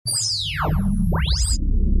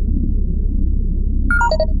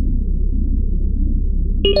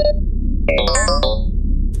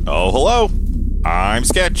Oh, hello. I'm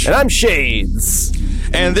Sketch. And I'm Shades.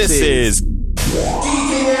 And this is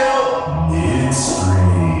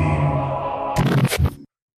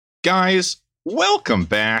Guys, welcome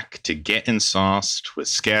back to Getting Sauced with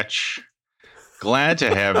Sketch. Glad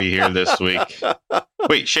to have you here this week.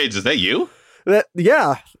 Wait, Shades, is that you?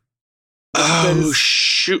 Yeah. Oh,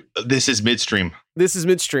 shoot. This is midstream. This is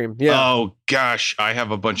midstream. Yeah. Oh, gosh. I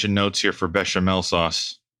have a bunch of notes here for bechamel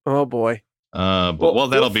sauce. Oh, boy. Well,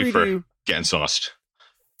 that'll be for Getting Sauced.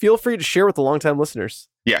 Feel free to share with the longtime listeners.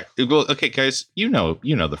 Yeah. Well, okay, guys, you know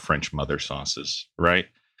the French mother sauces, right?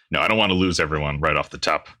 No, I don't want to lose everyone right off the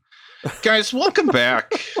top. Guys, welcome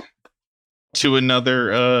back to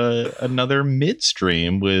another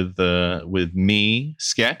midstream with me,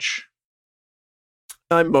 Sketch.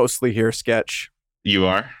 I'm mostly here, Sketch. You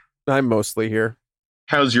are? I'm mostly here.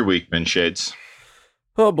 How's your week been, Shades?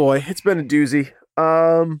 Oh boy, it's been a doozy.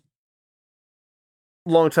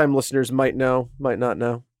 Longtime listeners might know, might not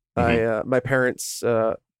know. Mm-hmm. My parents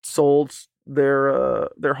sold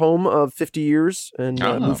their home of 50 years and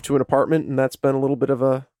moved to an apartment, and that's been a little bit of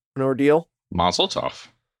an ordeal. Mazel tov.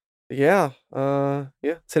 Yeah.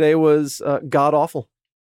 Today was god awful,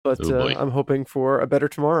 but I'm hoping for a better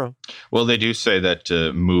tomorrow. Well, they do say that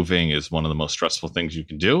moving is one of the most stressful things you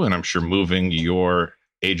can do, and I'm sure moving your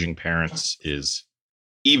aging parents is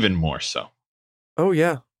even more so. Oh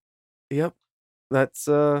yeah. Yep. That's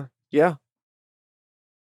yeah.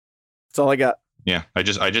 That's all I got. Yeah, I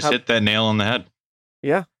just hit that nail on the head.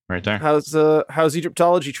 Yeah. Right there. How's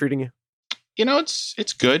Egyptology treating you? You know,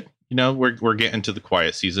 it's good. You know, we're getting to the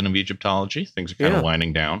quiet season of Egyptology. Things are kind of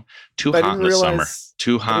winding down. Too hot in the summer.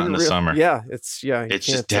 Too hot in the summer. Yeah, it's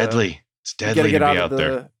just deadly. It's deadly to be out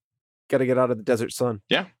there. Got to get out of the desert sun.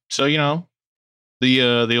 Yeah. So you know,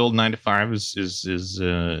 the old 9 to 5 is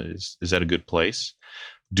at a good place.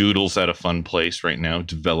 Doodle's at a fun place right now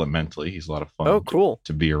developmentally. He's a lot of fun. Oh, cool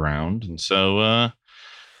to be around. And so,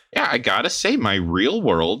 yeah, I gotta say, my real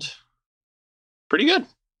world, pretty good.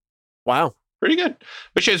 Wow. Pretty good.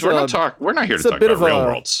 But Shades, we're not here to talk about real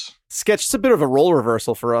worlds. Sketch, it's a bit of a role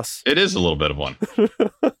reversal for us. It is a little bit of one.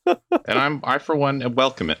 And I for one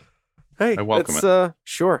welcome it. Hey, I welcome it.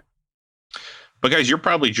 Sure. But guys, you're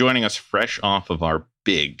probably joining us fresh off of our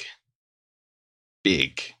big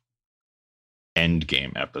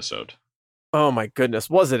Endgame episode. Oh my goodness.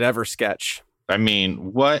 Was it ever, Sketch? I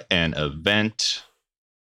mean, what an event.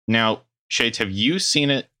 Now, Shades, have you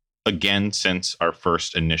seen it again since our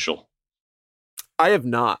first initial? I have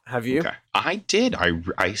not. Have you? Okay. I did.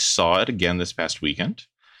 I saw it again this past weekend.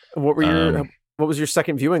 What was your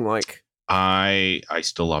second viewing like? I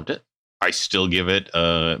still loved it. I still give it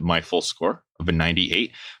my full score of a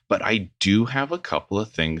 98, but I do have a couple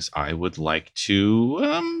of things I would like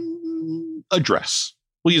to address.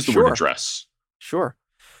 We'll use the word address. Sure.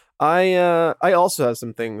 I also have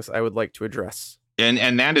some things I would like to address.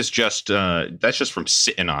 And that is just from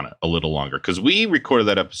sitting on it a little longer, because we recorded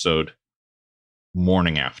that episode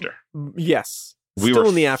morning after. Yes. We still were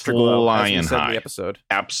in the afterglow flying as we said high. in the episode.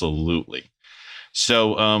 Absolutely.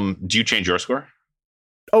 So do you change your score?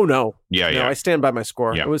 Oh no. Yeah. I stand by my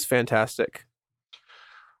score. Yeah. It was fantastic.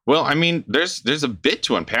 Well, I mean, there's a bit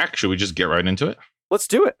to unpack. Should we just get right into it? Let's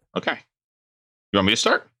do it. Okay. You want me to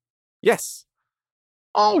start? Yes.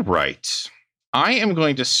 All right. I am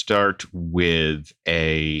going to start with Are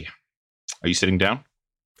you sitting down?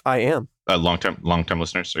 I am. Long-time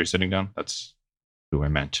listeners, are you sitting down? That's who I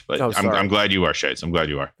meant. But oh, I'm glad you are, Shades. I'm glad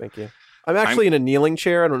you are. Thank you. I'm actually in a kneeling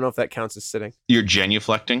chair. I don't know if that counts as sitting. You're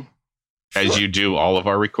genuflecting, as you do all of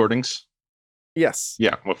our recordings? Yes.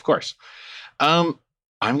 Yeah, well, of course. I'm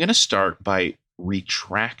going to start by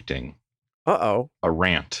retracting a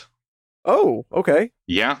rant. Oh, okay.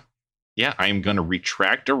 Yeah, I am going to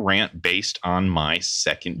retract a rant based on my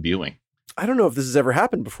second viewing. I don't know if this has ever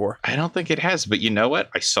happened before. I don't think it has, but you know what?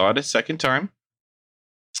 I saw it a second time,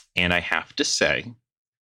 and I have to say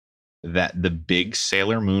that the big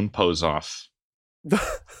Sailor Moon pose off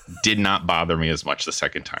did not bother me as much the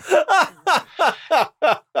second time.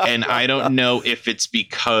 And I don't know if it's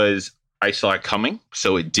because I saw it coming,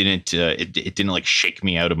 so it didn't like shake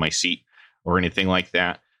me out of my seat or anything like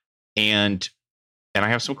that. And I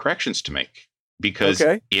have some corrections to make, because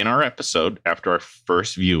in our episode after our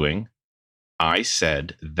first viewing, I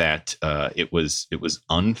said that it was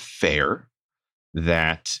unfair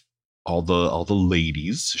that all the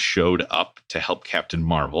ladies showed up to help Captain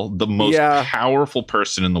Marvel, the most powerful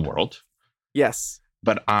person in the world. Yes.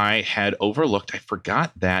 But I had overlooked, I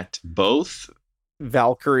forgot that both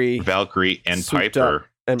Valkyrie and Piper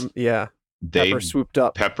and Pepper swooped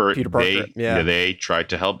up. Peter Parker. They tried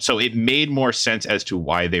to help. So it made more sense as to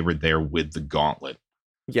why they were there with the gauntlet.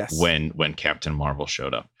 Yes. When Captain Marvel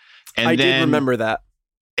showed up. And I did remember that.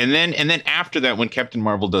 And then after that, when Captain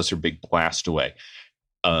Marvel does her big blast away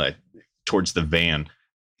towards the van,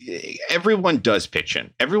 everyone does pitch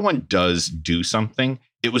in. Everyone does do something.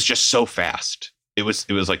 It was just so fast. It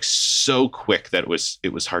was like so quick that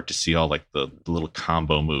it was hard to see all like the little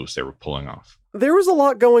combo moves they were pulling off. There was a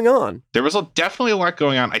lot going on. There was definitely a lot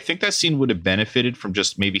going on. I think that scene would have benefited from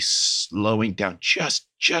just maybe slowing down just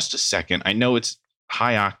a second. I know it's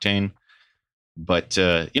high octane, but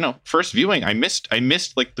first viewing, I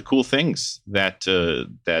missed like the cool things that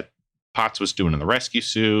Potts was doing in the rescue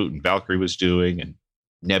suit and Valkyrie was doing and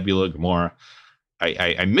Nebula, Gamora.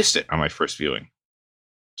 I missed it on my first viewing.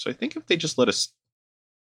 So I think if they just let us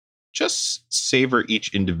just savor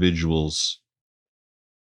each individual's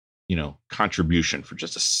contribution for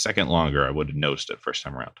just a second longer, I would have noticed it first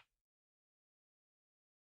time around.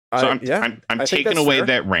 So I'm taking away fair.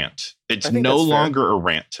 That rant. It's no longer a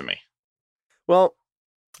rant to me. Well,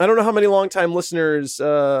 I don't know how many longtime listeners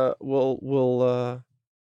will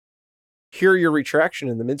hear your retraction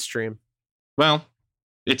in the midstream. Well,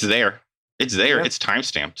 it's there. It's there. Yeah. It's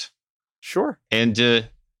time-stamped. Sure. And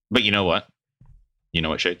but you know what? You know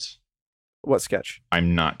what, Shades? What sketch?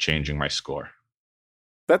 I'm not changing my score.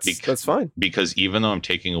 That's fine. Because even though I'm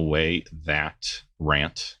taking away that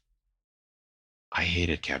rant, I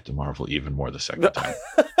hated Captain Marvel even more the second time.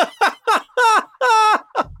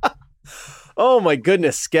 Oh my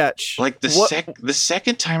goodness, sketch. Like the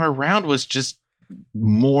second time around was just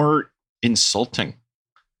more insulting.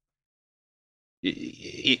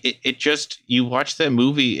 It just, you watch that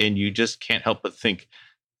movie and you just can't help but think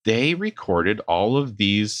they recorded all of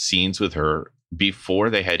these scenes with her before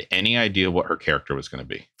they had any idea what her character was going to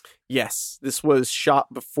be. Yes, this was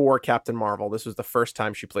shot before Captain Marvel. This was the first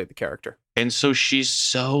time she played the character. And so she's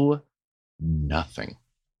so nothing.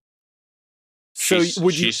 So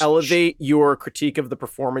would you elevate your critique of the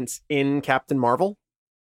performance in Captain Marvel?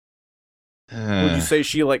 Would you say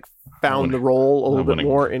she found the role a little bit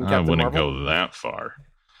more in Captain Marvel? I wouldn't go that far.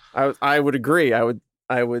 I would agree.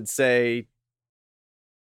 I would say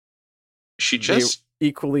she just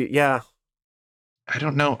equally, yeah. I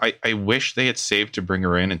don't know. I wish they had saved to bring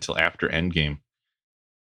her in until after Endgame.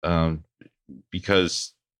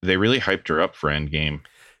 Because they really hyped her up for Endgame.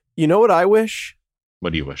 You know what I wish?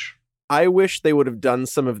 What do you wish? I wish they would have done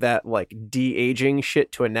some of that de-aging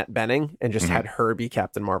shit to Annette Bening and just had her be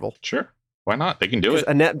Captain Marvel. Sure. Why not? They can do it.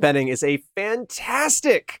 Annette Bening is a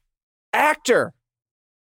fantastic actor.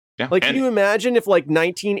 Yeah. Can you imagine if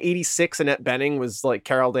 1986 Annette Bening was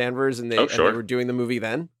Carol Danvers and they were doing the movie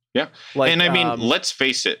then? Yeah. And I mean, let's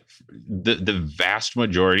face it, the vast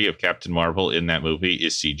majority of Captain Marvel in that movie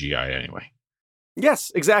is CGI anyway.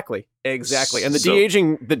 Yes, exactly. And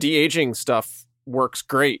the de-aging stuff works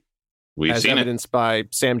great. We've seen evidenced by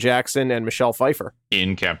Sam Jackson and Michelle Pfeiffer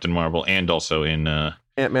in Captain Marvel and also in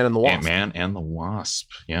Ant-Man and the Wasp. Ant-Man and the Wasp.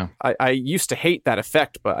 Yeah. I used to hate that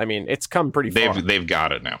effect, but I mean, it's come pretty far. They've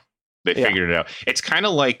got it now. They figured it out. It's kind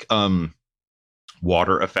of like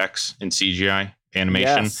water effects in CGI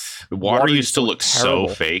animation. Yes. Water used to look terrible.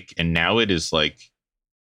 So fake, and now it is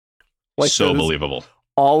so believable.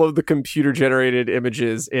 All of the computer generated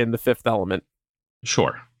images in The Fifth Element.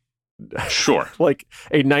 Sure. Like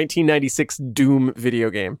a 1996 Doom video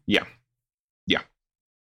game. Yeah.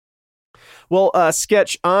 Well,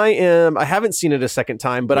 Sketch, I haven't seen it a second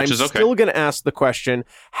time, but I'm still going to ask the question,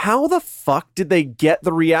 how the fuck did they get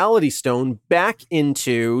the Reality Stone back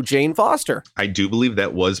into Jane Foster? I do believe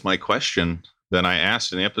that was my question that I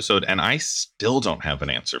asked in the episode, and I still don't have an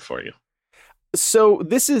answer for you. So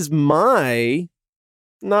this is my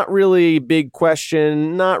not really big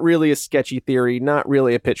question, not really a sketchy theory, not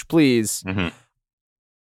really a pitch please. Mm-hmm.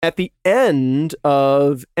 At the end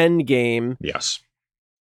of Endgame, yes,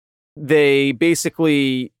 they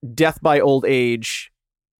basically death by old age.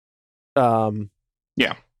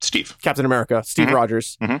 Steve. Captain America, Steve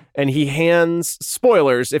Rogers. Mm-hmm. And he hands,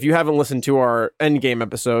 spoilers, if you haven't listened to our Endgame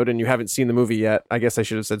episode and you haven't seen the movie yet, I guess I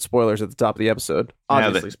should have said spoilers at the top of the episode.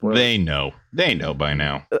 Obviously, spoilers. They know by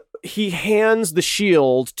now. He hands the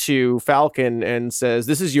shield to Falcon and says,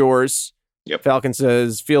 "This is yours." Yep. Falcon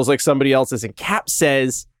says, "Feels like somebody else's." And Cap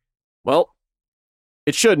says, "Well,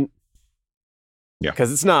 it shouldn't." Yeah.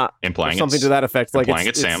 Because it's not. Implying something to that effect. Implying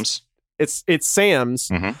it's Sam's. It's Sam's.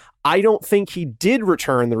 Mm-hmm. I don't think he did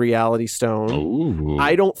return the Reality Stone. Ooh.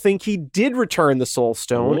 I don't think he did return the Soul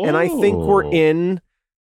Stone. Whoa. And I think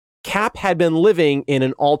Cap had been living in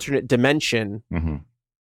an alternate dimension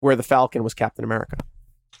where the Falcon was Captain America.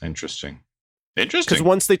 Interesting. Interesting. Because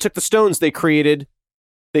once they took the stones, they created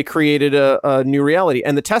a new reality.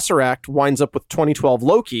 And the Tesseract winds up with 2012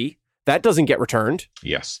 Loki. That doesn't get returned.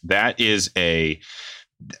 Yes, that is they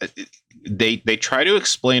try to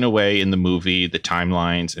explain away in the movie the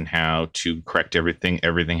timelines and how to correct everything.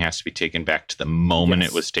 Everything has to be taken back to the moment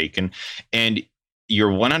it was taken. And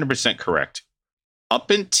you're 100% correct. Up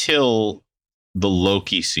until the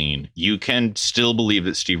Loki scene, you can still believe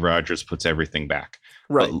that Steve Rogers puts everything back.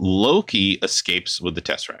 Right. But Loki escapes with the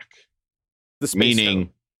Tesseract. The Space Stone.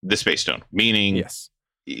 The Space Stone. Meaning... Yes.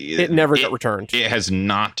 It never got returned. It has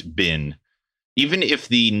not been... Even if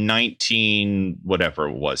the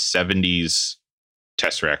 70s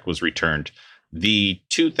Tesseract was returned, the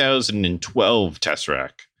 2012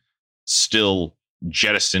 Tesseract still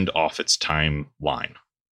jettisoned off its timeline.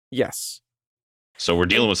 Yes. So we're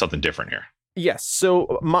dealing with something different here. Yes.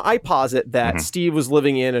 So I posit that Steve was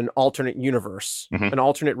living in an alternate universe, an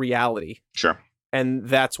alternate reality. Sure. And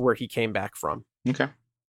that's where he came back from. Okay.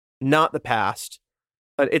 Not the past.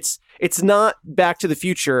 But it's not Back to the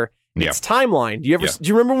Future. It's Timeline. Do you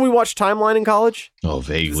remember when we watched Timeline in college? Oh,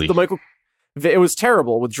 vaguely. It was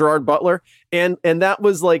terrible with Gerard Butler, and that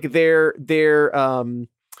was like their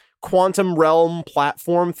quantum realm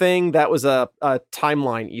platform thing. That was a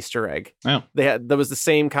Timeline Easter egg. Oh. That was the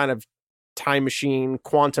same kind of time machine,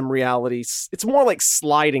 quantum reality. It's more like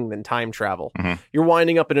sliding than time travel. You're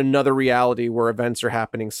winding up in another reality where events are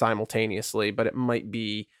happening simultaneously, but it might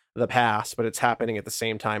be the past, but it's happening at the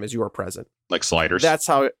same time as your present. Like sliders. That's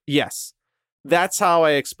how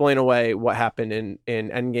I explain away what happened in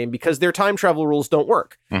Endgame, because their time travel rules don't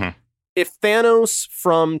work. If Thanos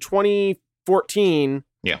from 2014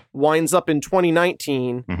 winds up in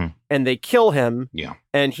 2019 and they kill him,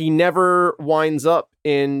 and he never winds up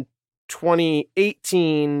in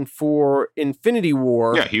 2018 for Infinity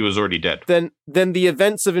War. Yeah, he was already dead. Then the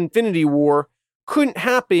events of Infinity War couldn't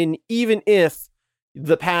happen even if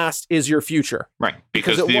the past is your future. Right.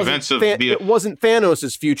 Because the events of it wasn't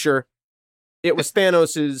Thanos' future. It was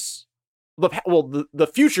Thanos's the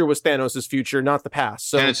future was Thanos' future, not the past.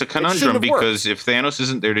 So and it's a conundrum because if Thanos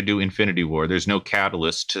isn't there to do Infinity War, there's no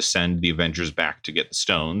catalyst to send the Avengers back to get the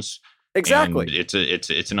stones. Exactly. And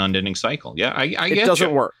it's an unending cycle. Yeah, I get it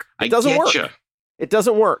doesn't work. It doesn't work. It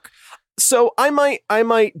doesn't work. So I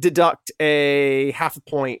might deduct a half a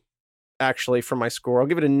point actually from my score. I'll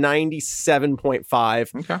give it a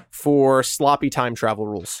 97.5 for sloppy time travel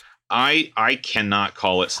rules. I cannot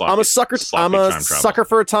call it sloppy. I'm a sucker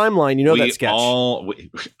for a timeline. You know that sketch.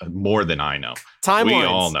 More than I know. Timelines. We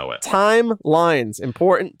all know it. Timelines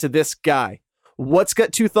important to this guy. What's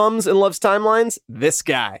got two thumbs and loves timelines? This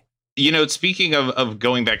guy. You know, speaking of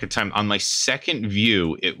going back in time, on my second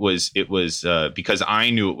view, it was because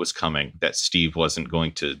I knew it was coming that Steve wasn't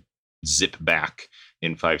going to zip back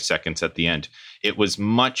in 5 seconds at the end. It was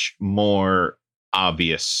much more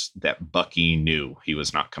obvious that Bucky knew he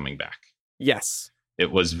was not coming back. Yes.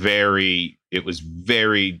 It was very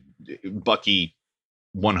Bucky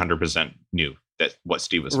 100% knew that what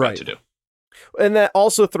Steve was about to do. And that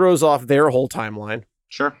also throws off their whole timeline.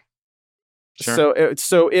 Sure.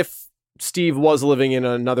 So if Steve was living in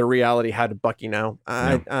another reality, how did Bucky know?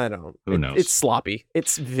 I don't. Who knows? It's sloppy.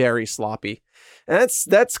 It's very sloppy. And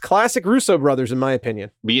that's classic Russo brothers, in my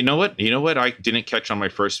opinion. But you know what? I didn't catch on my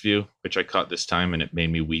first view, which I caught this time, and it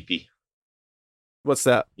made me weepy. What's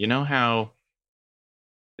that? You know how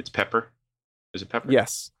it's Pepper? Is it Pepper?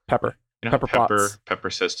 Yes, Pepper. You know Pepper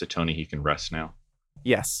says to Tony he can rest now.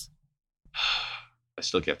 Yes. That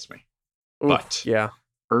still gets me. Oof, but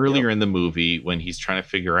earlier in the movie, when he's trying to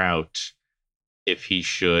figure out if he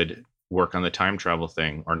should work on the time travel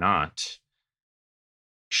thing or not,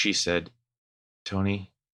 she said,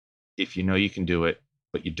 Tony, if you know you can do it,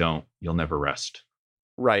 but you don't, you'll never rest.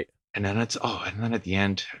 Right. And then and then at the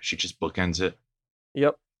end, she just bookends it.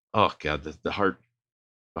 Yep. Oh God, the heart.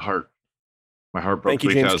 My heart broke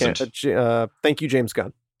 3,000. Thank you, James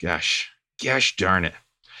Gunn. Gosh darn it.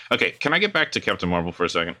 Okay, can I get back to Captain Marvel for a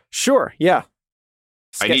second? Sure, yeah.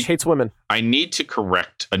 Sketch hates women. I need to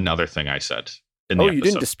correct another thing I said in the episode. You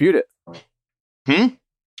didn't dispute it. I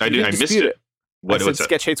missed it. What said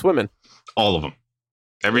Sketch hates women. All of them.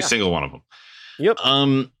 Every single one of them. Yep.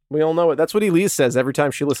 We all know it. That's what Elise says every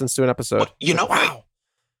time she listens to an episode. Well, you know wow.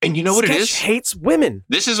 And you know what it is? Sketch hates women.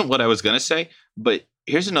 This isn't what I was going to say, but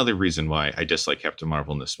here's another reason why I dislike Captain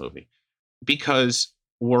Marvel in this movie. Because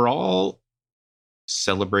we're all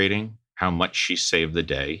celebrating how much she saved the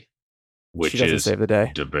day, which is save the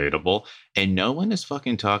day. Debatable. And no one is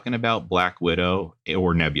fucking talking about Black Widow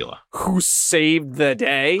or Nebula. Who saved the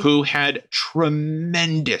day? Who had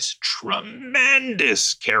tremendous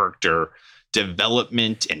character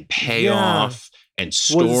development and payoff and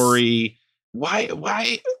story.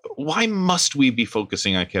 Why must we be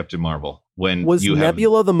focusing on Captain Marvel when was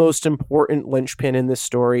Nebula the most important linchpin in this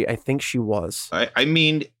story? I think she was. I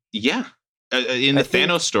mean, yeah. In the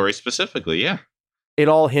Thanos story specifically, yeah. It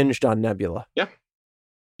all hinged on Nebula. Yeah,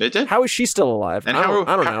 it did. How is she still alive? And I don't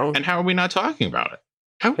know. And how are we not talking about it?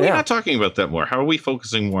 How are we not talking about that more? How are we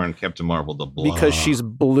focusing more on Captain Marvel, the blah? Because she's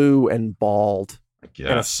blue and bald. I guess.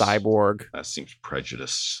 And a cyborg. That seems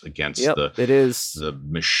prejudice against it is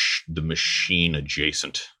the machine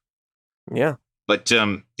adjacent. Yeah. But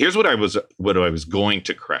here's what I was going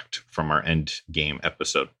to correct from our end game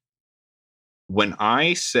episode. When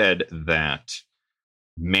I said that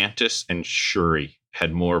Mantis and Shuri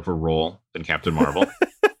had more of a role than Captain Marvel,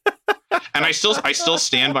 and I still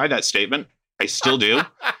stand by that statement. I still do.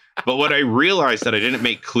 But what I realized that I didn't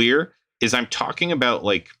make clear is I'm talking about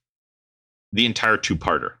like the entire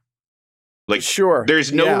two-parter. Like, sure,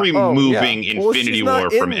 there's no removing Infinity War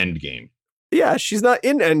from Endgame. Yeah, she's not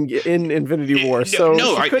in Infinity War, so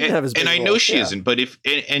she couldn't have as big I know she isn't. But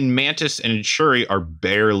and Mantis and Shuri are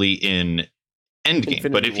barely in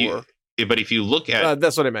Endgame. But if you look at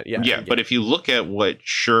that's what I meant. Yeah. But if you look at what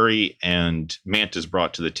Shuri and Mantis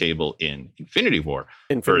brought to the table in Infinity War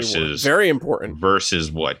versus very important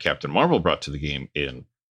versus what Captain Marvel brought to the game in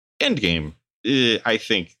Endgame,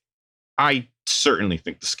 I certainly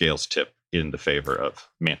think the scales tip in the favor of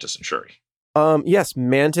Mantis and Shuri. Yes,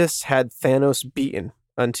 Mantis had Thanos beaten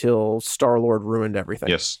until Star-Lord ruined everything.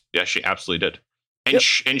 Yes, she absolutely did. And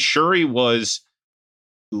and Shuri was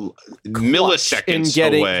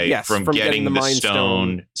milliseconds away from getting the Mind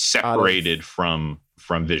Stone separated from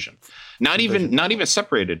Vision. Not even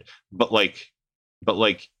separated, but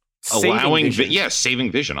allowing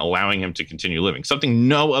saving Vision, allowing him to continue living. Something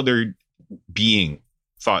no other being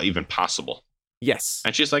thought even possible. Yes.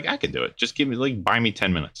 And she's like, I can do it. Just buy me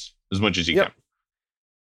 10 minutes. As much as you can.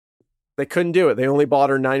 They couldn't do it. They only bought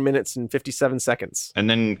her 9 minutes and 57 seconds. And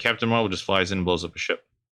then Captain Marvel just flies in and blows up a ship.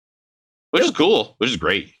 Which is cool. Which is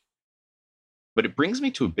great. But it brings me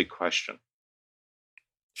to a big question.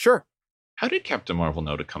 Sure. How did Captain Marvel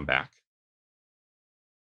know to come back?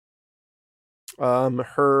 I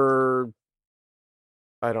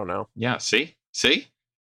don't know. Yeah, see? I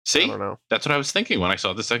don't know. That's what I was thinking when I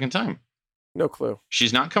saw it the second time. No clue.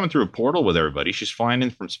 She's not coming through a portal with everybody. She's flying in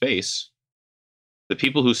from space. The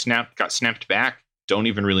people who got snapped back don't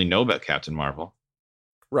even really know about Captain Marvel.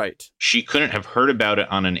 Right. She couldn't have heard about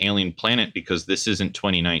it on an alien planet because this isn't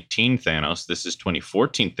 2019 Thanos. This is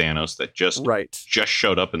 2014 Thanos that just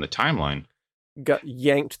showed up in the timeline. Got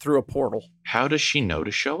yanked through a portal. How does she know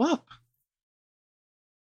to show up?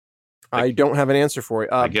 I don't have an answer for it.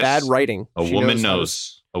 Bad writing. A woman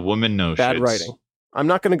knows. A woman knows. Bad writing. I'm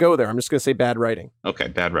not going to go there. I'm just going to say bad writing. Okay,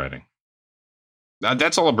 bad writing.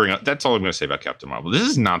 That's all I'll bring up. That's all I'm going to say about Captain Marvel. This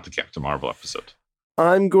is not the Captain Marvel episode.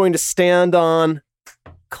 I'm going to stand on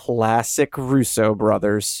classic Russo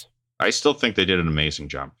brothers. I still think they did an amazing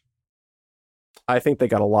job. I think they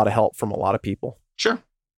got a lot of help from a lot of people. Sure.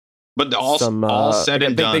 But all said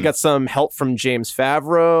and done. I think they got some help from James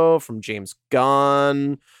Favreau, from James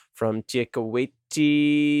Gunn, from Taika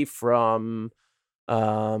Waititi, from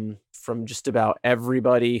just about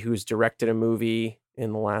everybody who's directed a movie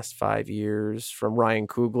in the last 5 years. From Ryan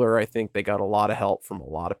Coogler, I think they got a lot of help from a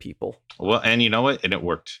lot of people. Well, and you know what? And it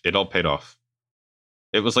worked. It all paid off.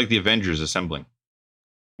 It was like the Avengers assembling.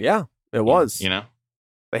 Yeah, it was. You know?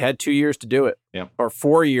 They had 2 years to do it. Yeah. Or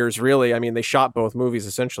 4 years, really. I mean, they shot both movies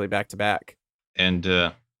essentially back to back. And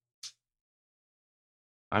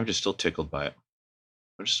I'm just still tickled by it.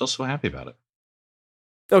 I'm still so happy about it.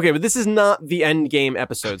 Okay, but this is not the Endgame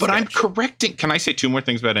episode. But I'm correcting. Can I say 2 more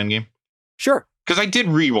things about Endgame? Sure. Because I did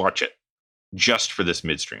rewatch it just for this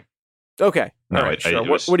midstream. Okay. No, all right, sure.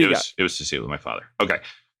 What do you got? It was to see it with my father. Okay.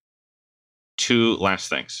 2 last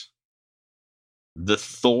things. The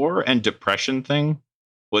Thor and depression thing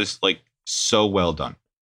was so well done.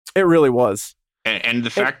 It really was. And the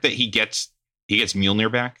fact that he gets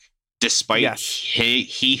Mjolnir back, despite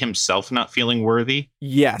he himself not feeling worthy.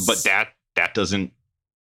 Yes. But that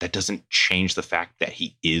doesn't change the fact that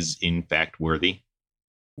he is in fact worthy.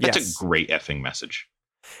 That's a great effing message.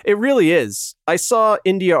 It really is. I saw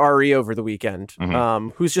India Ari over the weekend,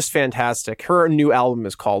 who's just fantastic. Her new album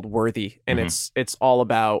is called Worthy, and it's all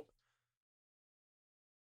about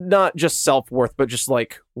not just self-worth, but just the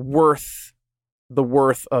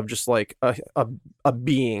worth of just a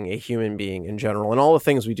being, a human being in general, and all the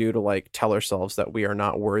things we do to tell ourselves that we are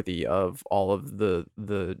not worthy of all of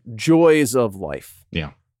the joys of life.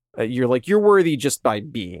 Yeah. You're worthy just by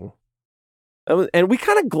being. And we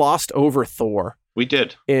kind of glossed over Thor. We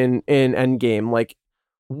did in Endgame. Like,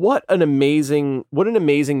 what an amazing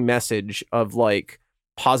message of like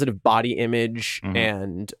positive body image,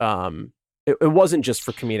 and it wasn't just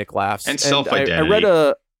for comedic laughs and self-identity. I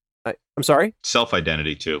read I'm sorry?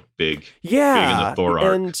 Self-identity too. Big in the Thor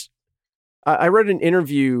arc. And I read an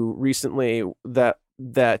interview recently that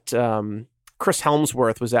Chris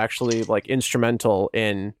Hemsworth was actually like instrumental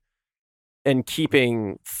in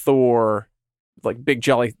keeping Thor, like big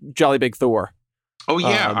jolly big Thor. Oh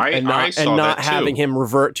yeah, I saw and not that too. having him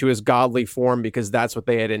revert to his godly form, because that's what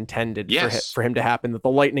they had intended for him to happen. That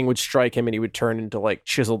the lightning would strike him and he would turn into like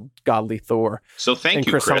chiseled godly Thor. So thank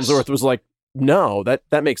you, Chris Hemsworth was like, no,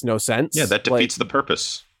 that makes no sense. Yeah, that defeats the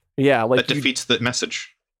purpose. Yeah, like that defeats the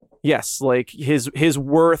message. Yes, like his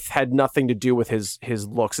worth had nothing to do with his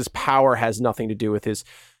looks. His power has nothing to do with his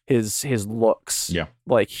looks. Yeah,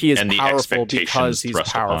 like he is and powerful because he's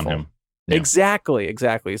powerful. Yeah. Exactly.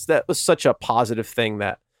 So that was such a positive thing,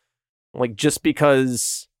 that like just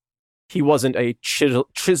because he wasn't a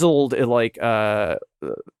chiseled like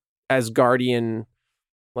Asgardian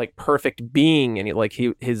like perfect being,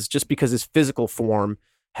 and his just because his physical form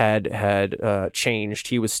had changed,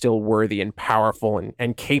 he was still worthy and powerful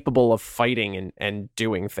and capable of fighting and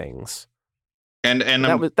doing things. And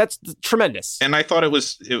that's tremendous. And I thought it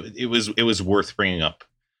was worth bringing up.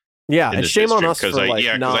 Yeah, and shame on us for like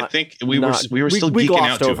I think we were still geeking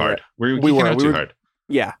out too hard. We were geeking out too hard.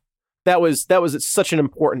 Yeah, that was such an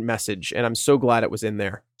important message, and I'm so glad it was in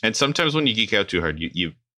there. And sometimes when you geek out too hard,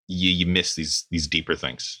 you miss these deeper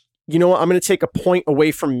things. You know what? I'm going to take a point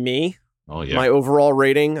away from me. Oh yeah, my overall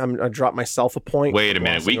rating. I'm going to drop myself a point. Wait a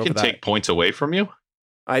minute, we can take points away from you?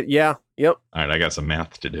 Yep. All right, I got some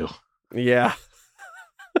math to do. Yeah.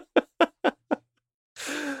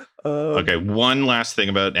 Okay, one last thing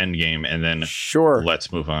about Endgame, and then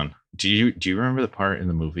let's move on. Do you remember the part in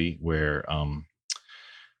the movie where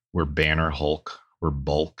Banner Hulk, where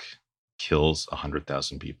Bulk kills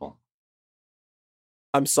 100,000 people?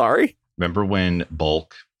 I'm sorry? Remember when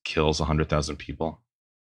Bulk kills 100,000 people?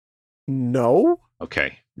 No.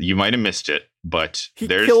 Okay, you might have missed it, but he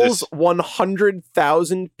kills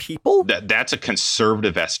 100,000 people? That's a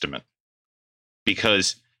conservative estimate,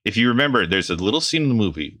 because if you remember, there's a little scene in the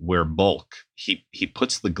movie where Bulk, he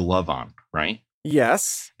puts the glove on, right?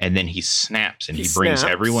 Yes. And then he snaps and he brings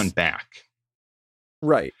everyone back.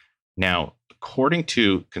 Right. Now, according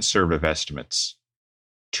to conservative estimates,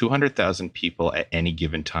 200,000 people at any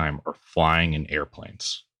given time are flying in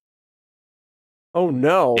airplanes. Oh,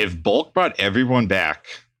 no. If Bulk brought everyone back,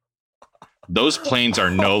 those planes are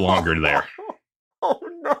no longer there. Oh,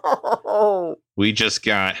 no. We just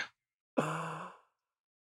got...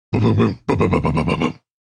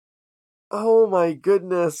 Oh my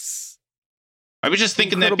goodness. I was just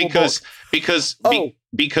thinking that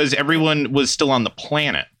because everyone was still on the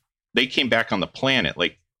planet. They came back on the planet.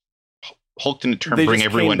 Like Hulk didn't bring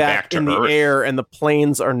everyone back to in Earth. The air, and the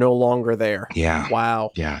planes are no longer there. Yeah.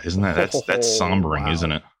 Wow. Yeah, isn't that's sombering, wow.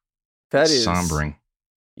 Isn't it? That is sombering.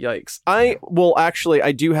 Yikes.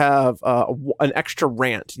 I do have an extra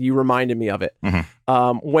rant. You reminded me of it.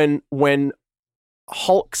 Mm-hmm. When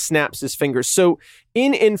Hulk snaps his fingers. So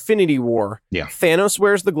in Infinity War, Thanos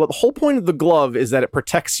wears the glove. The whole point of the glove is that it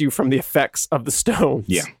protects you from the effects of the stones.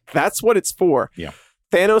 Yeah. That's what it's for. Yeah.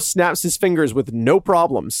 Thanos snaps his fingers with no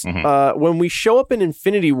problems. Mm-hmm. When we show up in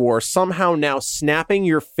Infinity War, somehow now snapping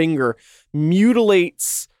your finger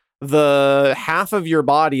mutilates the half of your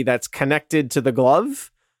body that's connected to the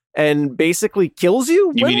glove and basically kills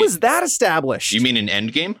you. When was that established? You mean in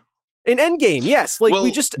Endgame? In Endgame, yes. Like, we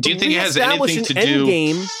just do you think it has anything to do? Do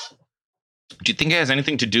you think it has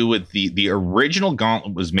anything to do with the original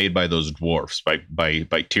gauntlet was made by those dwarfs by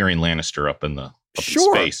Tyrion Lannister up in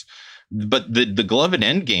space? But the glove in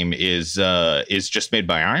Endgame is just made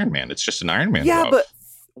by Iron Man. It's just an Iron Man glove. But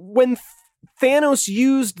when Thanos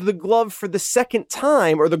used the glove for the second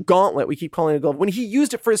time, or the gauntlet, we keep calling it a glove, when he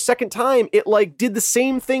used it for his second time, it like did the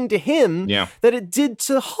same thing to him that it did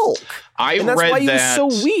to Hulk. And that's why he was so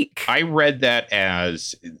weak. I read that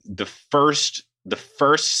as the first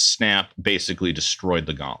snap basically destroyed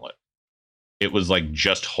the gauntlet. It was like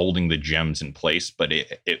just holding the gems in place, but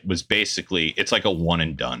it was basically, it's like a one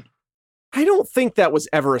and done. I don't think that was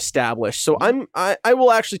ever established. So I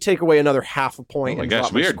will actually take away another half a point and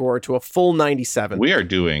drop my score to a full 97. We are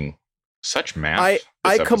doing such math.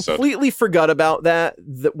 I completely forgot about that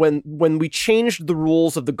when we changed the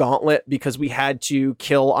rules of the gauntlet, because we had to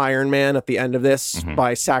kill Iron Man at the end of this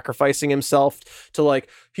by sacrificing himself to, like,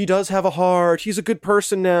 he does have a heart. He's a good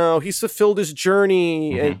person now. He's fulfilled his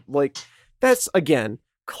journey. And like, that's again,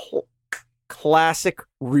 classic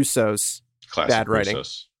Russo's bad writing.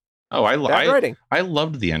 Oh, Bad writing. I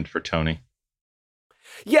loved the end for Tony.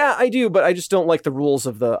 Yeah, I do, but I just don't like the rules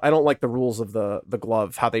of the. I don't like the rules of the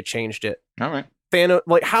glove. How they changed it. All right. Thanos,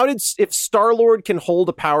 like, if Star-Lord can hold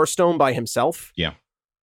a Power Stone by himself, yeah,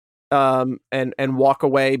 and walk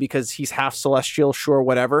away because he's half celestial, sure,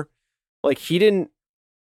 whatever. Like, he didn't.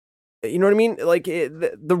 You know what I mean? Like,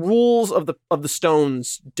 the rules of the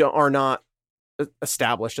stones are not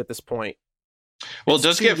established at this point. Well, it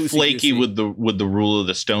does get flaky with the rule of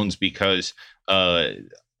the stones because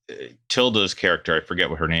Tilda's character, I forget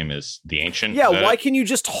what her name is, the Ancient. Yeah, why can you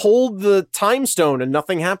just hold the time stone and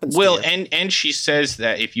nothing happens? Well, to you? and she says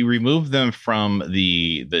that if you remove them from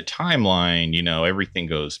the timeline, everything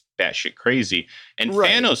goes batshit crazy, and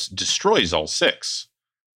Thanos destroys all 6.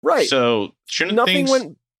 Right. So shouldn't things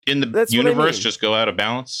in the universe just go out of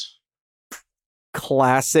balance?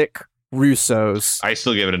 Classic Russos. I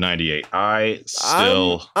still give it a 98. I'm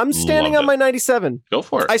standing on my 97. Go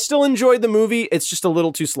for it. I still enjoyed the movie. It's just a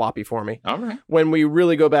little too sloppy for me. All right. When we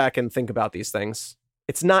really go back and think about these things,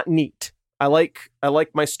 it's not neat. I like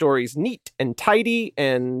my stories neat and tidy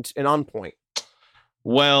and on point.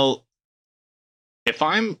 Well, if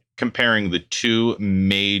I'm comparing the 2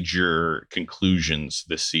 major conclusions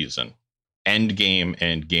this season, Endgame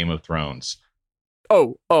and Game of Thrones.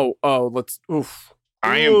 Let's oof.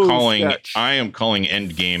 I am calling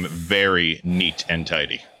Endgame very neat and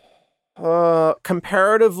tidy.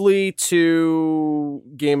 Comparatively to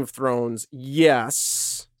Game of Thrones,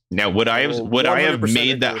 yes. Now, would I have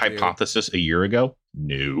made that hypothesis a year ago?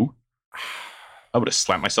 No. I would have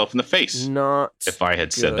slapped myself in the face. Not if I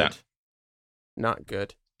had said that. Not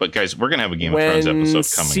good. But guys, we're gonna have a Game of Thrones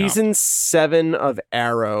episode coming up. Season 7 of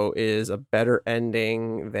Arrow is a better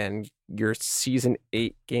ending than your season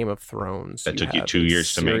 8 Game of Thrones. That took you 2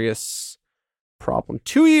 years to make. Serious problem.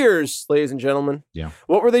 2 years, ladies and gentlemen. Yeah.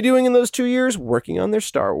 What were they doing in those 2 years? Working on their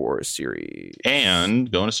Star Wars series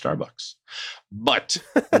and going to Starbucks. But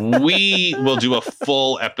we will do a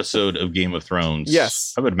full episode of Game of Thrones.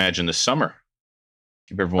 Yes, I would imagine this summer.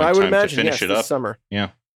 Give everyone time to finish it up. Summer. Yeah.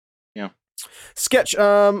 Sketch.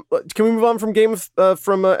 Can we move on from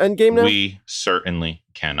Endgame now? We certainly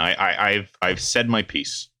can. I've said my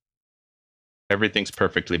piece. Everything's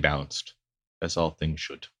perfectly balanced, as all things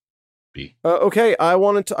should be. Okay, I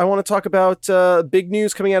want to talk about big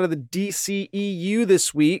news coming out of the DCEU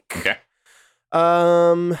this week. Okay.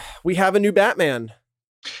 We have a new Batman.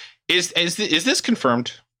 Is this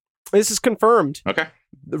confirmed? This is confirmed. Okay.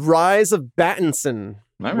 The rise of Pattinson.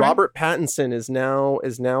 Right. Robert Pattinson is now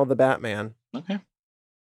the Batman. Okay.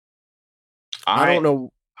 I don't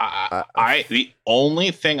know. The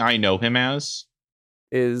only thing I know him as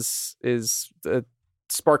is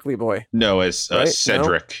Sparkly Boy. No, as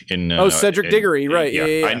Cedric in. Cedric Diggory, right?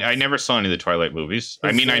 Yeah. I never saw any of the Twilight movies.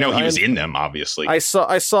 I mean, I know he was in them, obviously. I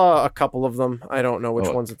saw a couple of them. I don't know which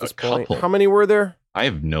ones at this point. Couple. How many were there? I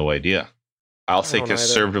have no idea. I'll say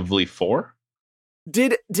conservatively 4.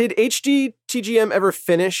 Did HGTGM ever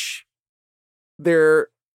finish their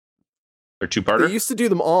 2-parter? They used to do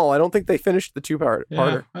them all. I don't think they finished the 2-parter.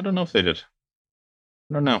 Yeah, I don't know if they did.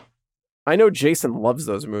 I don't know. I know Jason loves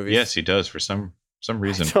those movies. Yes, he does for some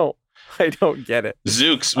reason. I don't get it.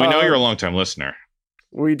 Zooks, we know you're a long-time listener.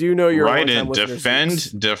 We do know you're a long-time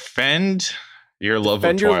listener. Defend your love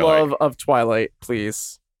of Twilight. Defend your love of Twilight,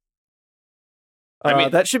 please. I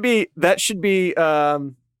mean, that should be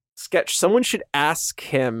Sketch. Someone should ask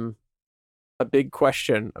him a big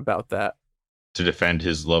question about that. To defend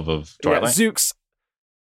his love of Twilight? Yeah, Zooks,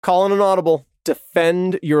 call in an audible.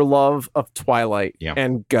 Defend your love of Twilight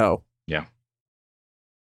and go. Yeah.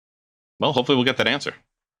 Well, hopefully we'll get that answer.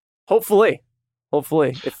 Hopefully.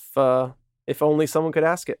 If only someone could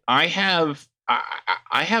ask it. I have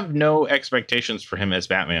no expectations for him as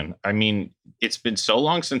Batman. I mean, it's been so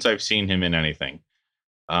long since I've seen him in anything.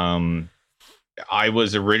 I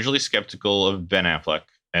was originally skeptical of Ben Affleck,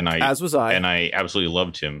 as was I, and I absolutely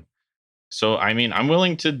loved him. So, I mean, I'm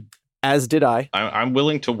willing to. As did I. I'm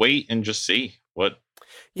willing to wait and just see what.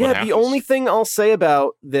 Yeah, what happens. The only thing I'll say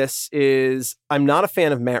about this is I'm not a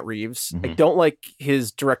fan of Matt Reeves. Mm-hmm. I don't like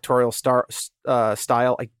his directorial style.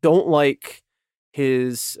 I don't like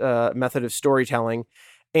his method of storytelling,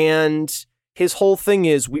 and his whole thing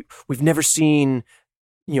is we've never seen,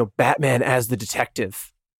 Batman as the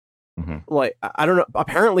detective. Mm-hmm. Like, I don't know.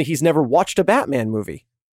 Apparently, he's never watched a Batman movie.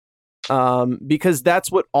 Because that's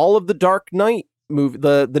what all of the Dark Knight movie,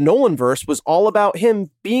 the Nolan verse, was all about,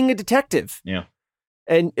 him being a detective. Yeah.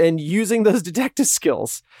 And using those detective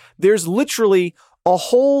skills. There's literally a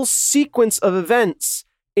whole sequence of events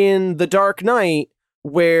in the Dark Knight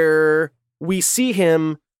where we see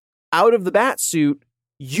him out of the bat suit,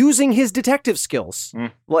 using his detective skills.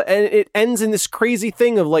 And it ends in this crazy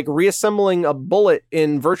thing of like reassembling a bullet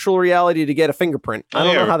in virtual reality to get a fingerprint. I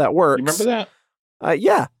don't know how that works. You remember that?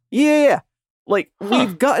 Yeah. Like,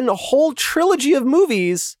 we've gotten a whole trilogy of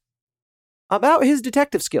movies about his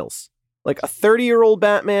detective skills. Like a 30-year-old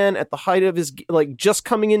Batman at the height of his, like, just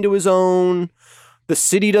coming into his own. The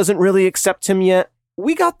city doesn't really accept him yet.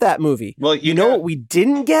 We got that movie. Well, you know what we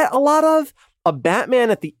didn't get a lot of? A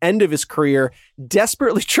Batman at the end of his career,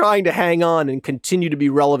 desperately trying to hang on and continue to be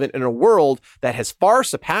relevant in a world that has far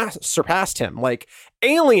surpassed him. Like,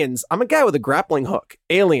 Aliens, I'm a guy with a grappling hook.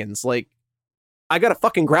 Aliens, like, I got a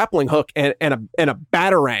fucking grappling hook and a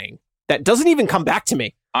batarang that doesn't even come back to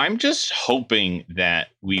me. I'm just hoping that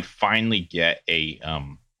we finally get a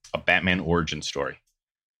Batman origin story.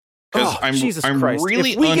 Because I'm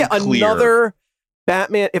really if we unclear. Get another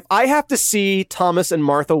Batman, if I have to see Thomas and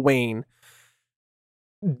Martha Wayne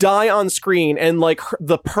die on screen and like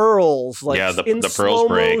the pearls, like in the slow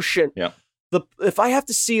motion, if I have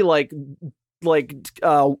to see like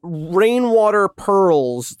rainwater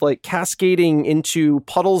pearls like cascading into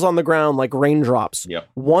puddles on the ground like raindrops,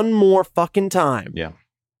 one more fucking time,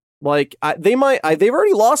 like they've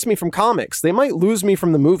already lost me from comics. They might lose me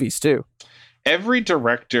from the movies too. Every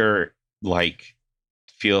director like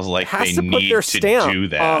feels like they need to do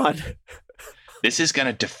that. This is going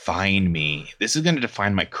to define me. This is going to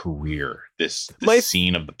define my career. This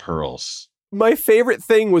scene of the pearls. My favorite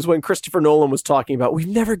thing was when Christopher Nolan was talking about, we've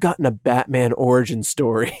never gotten a Batman origin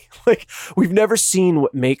story. Like, we've never seen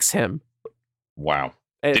what makes him. Wow.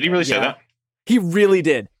 Did he really say that? He really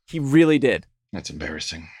did. He really did. That's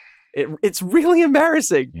embarrassing. It's really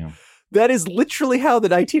embarrassing. Yeah. That is literally how the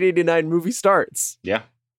 1989 movie starts. Yeah.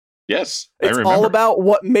 Yes, it's all about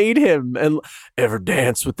what made him and ever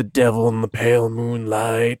dance with the devil in the pale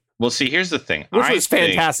moonlight. Well, see, here's the thing. Which was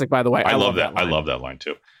fantastic, by the way. I love that. I love that line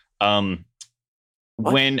too.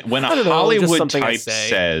 When a Hollywood type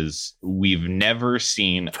says we've never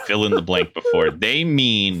seen fill in the blank before, they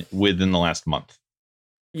mean within the last month.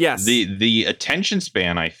 Yes. The attention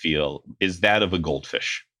span, I feel, is that of a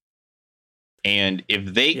goldfish. And if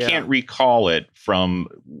they can't recall it from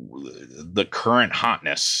the current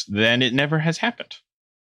hotness, then it never has happened.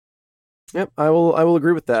 Yep, I will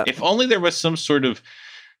agree with that. If only there was some sort of,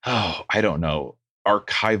 I don't know,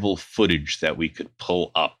 archival footage that we could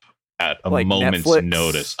pull up at a like moment's Netflix,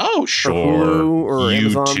 notice. Oh, sure. Or Hulu, or YouTube,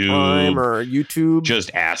 Amazon Prime, or YouTube. Just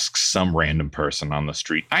ask some random person on the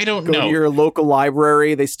street. I don't know. Go to your local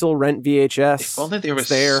library. They still rent VHS. If only there was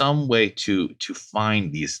some way to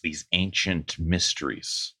find these ancient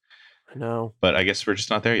mysteries. I know. But I guess we're just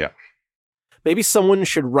not there yet. Maybe someone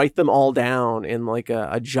should write them all down in like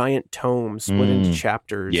a giant tome split into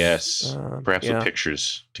chapters. Yes. Perhaps with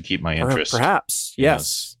pictures to keep my interest. Perhaps.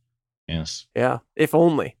 Yes. Yeah. If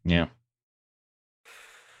only. Yeah.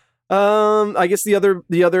 I guess the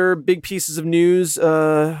other big pieces of news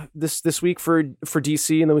this week for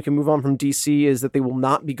DC, and then we can move on from DC, is that they will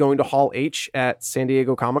not be going to Hall H at San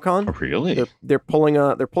Diego Comic-Con. Oh, really? They're pulling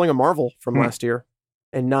a Marvel from last year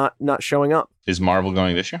and not showing up. Is Marvel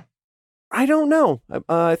going this year? I don't know.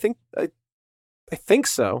 I think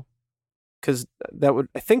so. Because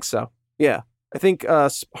I think so. Yeah. I think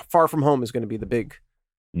Far From Home is going to be the big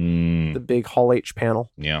Hall H panel.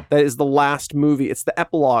 Yeah. That is the last movie. It's the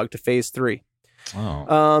epilogue to Phase 3.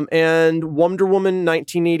 Oh. And Wonder Woman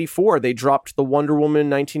 1984. They dropped the Wonder Woman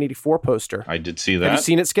 1984 poster. I did see that. Have you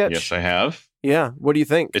seen it, Sketch? Yes, I have. Yeah. What do you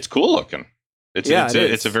think? It's cool looking.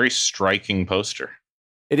 It's a very striking poster.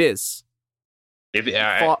 It is.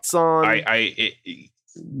 Thoughts on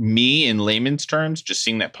me in layman's terms, just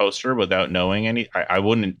seeing that poster without knowing any, I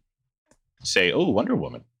wouldn't say, "Oh, Wonder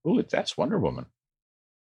Woman. Oh, that's Wonder Woman."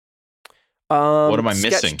 What am I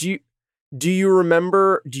missing? Do you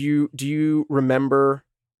remember? Do you remember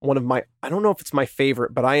one of my? I don't know if it's my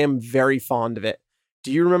favorite, but I am very fond of it.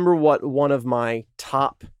 Do you remember what one of my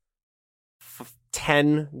top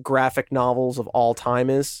 10 graphic novels of all time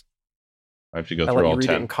is? I have to go through all 10. Read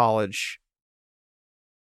it in college.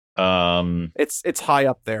 It's high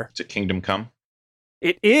up there. Is it Kingdom Come?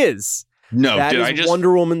 It is. No, did I just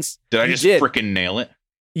Wonder Woman's? Did I just freaking nail it?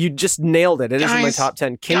 You just nailed it. It is in my top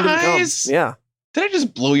 10. Kingdom Come. Yeah. Did I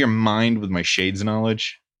just blow your mind with my Shades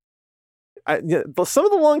knowledge? Some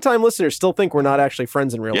of the longtime listeners still think we're not actually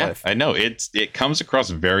friends in real life. I know. It comes across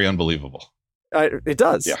very unbelievable. It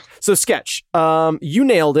does. Yeah. So, Sketch, you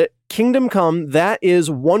nailed it. Kingdom Come. That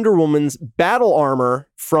is Wonder Woman's battle armor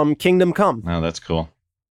from Kingdom Come. Oh, that's cool.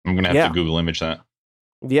 I'm going to have to Google image that.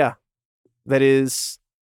 Yeah. That is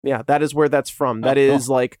where that's from. That is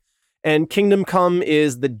cool. And Kingdom Come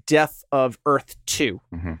is the death of Earth 2.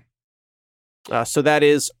 Mm-hmm. So that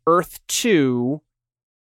is Earth 2,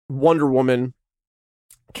 Wonder Woman,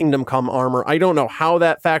 Kingdom Come armor. I don't know how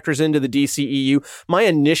that factors into the DCEU. My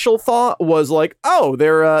initial thought was like, oh,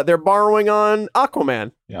 they're borrowing on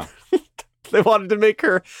Aquaman. Yeah. They wanted to make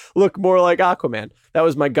her look more like Aquaman. That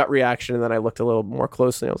was my gut reaction, and then I looked a little more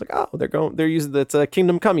closely. I was like, oh, they're using that's a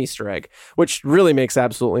Kingdom Come Easter egg, which really makes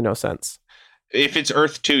absolutely no sense. If it's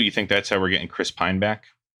Earth 2, you think that's how we're getting Chris Pine back?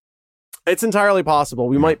 It's entirely possible.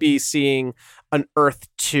 We might be seeing an Earth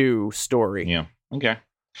 2 story. Yeah. Okay.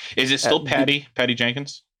 Is it still Patty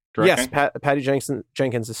Jenkins directing? Yes, Patty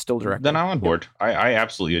Jenkins is still directing. Then I'm on board. I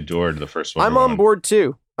absolutely adored the first one. I'm on board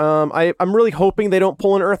too. I'm really hoping they don't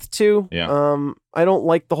pull an Earth 2. Yeah. I don't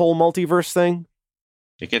like the whole multiverse thing.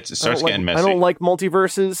 It starts getting messy. I don't like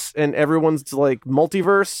multiverses, and everyone's like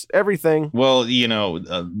multiverse everything. Well,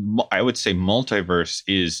 I would say multiverse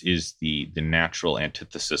is the natural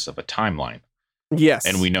antithesis of a timeline. Yes,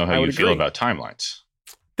 and we know how you feel about timelines.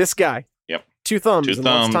 This guy. Yep. Two thumbs and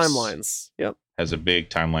loves timelines. Yep. Has a big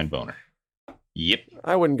timeline boner. Yep.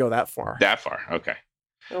 I wouldn't go that far. That far. Okay.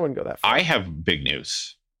 I wouldn't go that far. I have big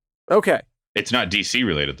news. Okay. It's not DC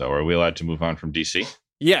related though. Are we allowed to move on from DC?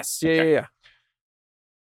 Yes. Yeah.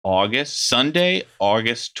 Sunday,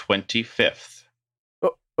 August 25th.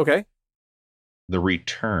 Oh, okay. The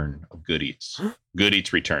return of Good Eats. Good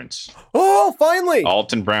Eats returns. Oh, finally!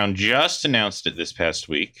 Alton Brown just announced it this past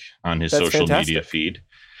week on his social media feed.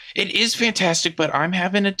 It is fantastic, but I'm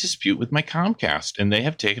having a dispute with my Comcast, and they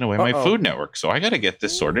have taken away my Food Network, so I got to get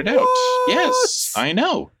this sorted out. Yes, I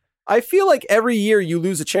know. I feel like every year you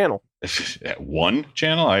lose a channel. One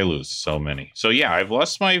channel, I lose so many. So yeah, I've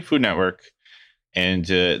lost my Food Network, and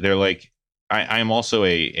they're like, I'm also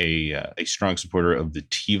a strong supporter of the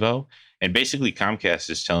TiVo, and basically Comcast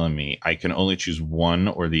is telling me I can only choose one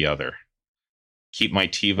or the other. Keep my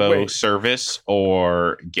TiVo service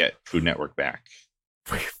or get Food Network back.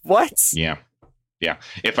 What? Yeah.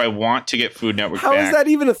 If I want to get Food Network back, how is that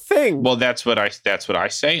even a thing? Well, that's what I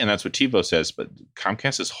say, and that's what TiVo says. But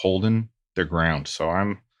Comcast is holding their ground,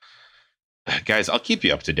 so guys, I'll keep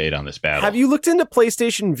you up to date on this battle. Have you looked into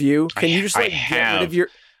PlayStation Vue? Can you just get rid of your?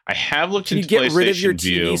 I have looked into PlayStation Vue. Can you get rid of your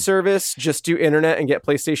TV service, just do internet and get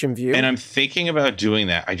PlayStation Vue? And I'm thinking about doing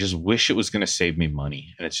that. I just wish it was going to save me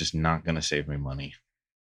money, and it's just not going to save me money.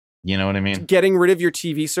 You know what I mean? Getting rid of your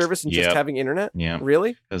TV service and just having internet? Yeah.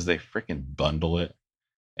 Really? Because they freaking bundle it.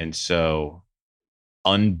 And so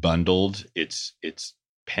unbundled, it's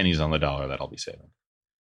pennies on the dollar that I'll be saving.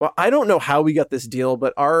 Well, I don't know how we got this deal,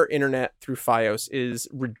 but our internet through Fios is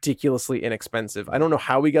ridiculously inexpensive. I don't know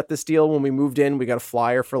how we got this deal. When we moved in, we got a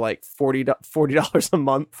flyer for like $40 a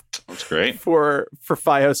month. That's great. For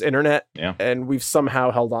Fios internet. Yeah. And we've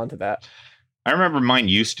somehow held on to that. I remember mine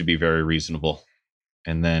used to be very reasonable.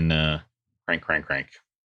 And then crank.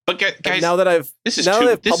 But guys, now that I've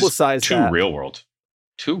publicized too real world.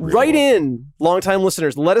 Write in, longtime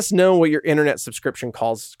listeners. Let us know what your internet subscription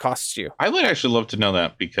costs you. I would actually love to know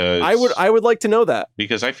that because I would like to know that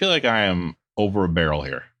because I feel like I am over a barrel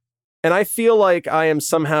here, and I feel like I am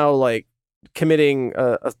somehow like committing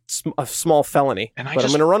a small felony. But I'm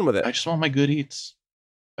going to run with it. I just want my Good Eats.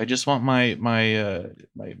 I just want my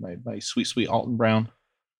sweet Alton Brown,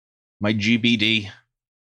 my GBD.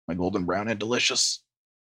 My golden brown and delicious.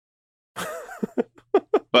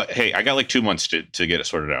 But hey, I got like 2 months to get it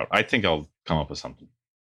sorted out. I think I'll come up with something.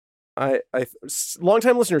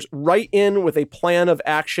 Longtime listeners, write in with a plan of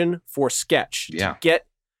action for Sketch. Yeah. To get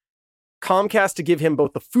Comcast to give him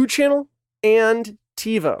both the Food Channel and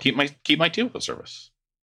TiVo. Keep my TiVo service.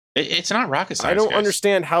 It's not rocket science. I don't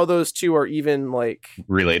understand how those two are even like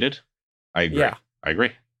related. I agree. Yeah. I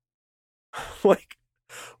agree. Like,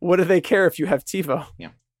 what do they care if you have TiVo? Yeah.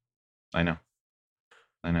 I know.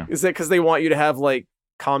 Is it because they want you to have like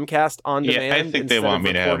Comcast on demand? Yeah, I think they want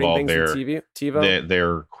me to have all their TiVo?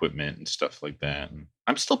 their equipment and stuff like that. And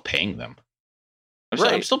I'm still paying them.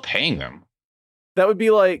 I'm still paying them. That would be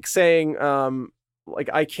like saying, like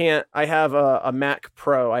I have a Mac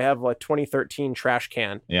Pro. I have a 2013 trash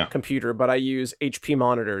can computer, but I use HP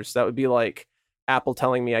monitors. That would be like Apple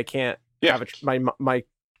telling me I can't have my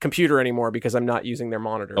computer anymore because I'm not using their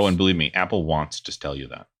monitors. Oh, and believe me, Apple wants to tell you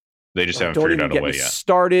that. They just haven't figured out a way yet.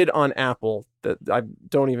 Started on Apple.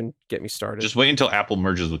 Don't even get me started. Just wait until Apple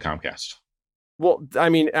merges with Comcast. Well, I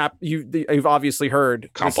mean, you've obviously heard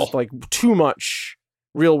this is like too much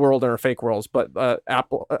real world and fake worlds, but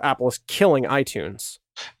Apple is killing iTunes.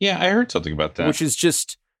 Yeah, I heard something about that. Which is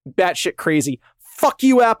just batshit crazy. Fuck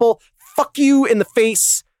you, Apple. Fuck you in the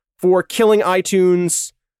face for killing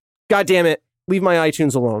iTunes. God damn it. Leave my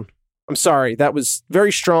iTunes alone. I'm sorry. That was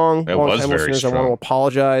very strong. It was very strong. I want to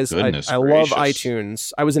apologize. I love gracious.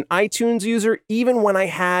 iTunes. I was an iTunes user even when I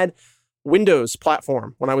had Windows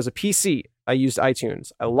platform. When I was a PC, I used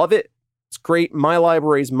iTunes. I love it. It's great. My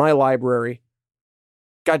library is my library.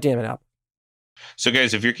 God damn it, Apple. So,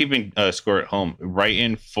 guys, if you're keeping score at home, write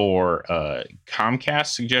in for Comcast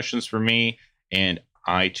suggestions for me and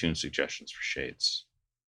iTunes suggestions for Shades.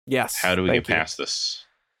 Yes. How do we get past this?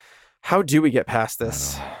 How do we get past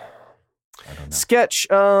this? I don't know. Sketch.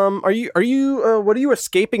 Are you? What are you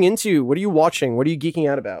escaping into? What are you watching? What are you geeking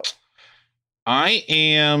out about? I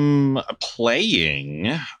am playing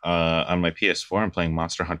on my PS4. I'm playing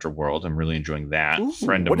Monster Hunter World. I'm really enjoying that. Ooh, a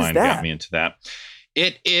friend of mine got me into that.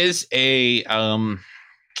 It is a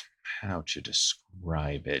how to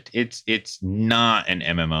describe it? It's not an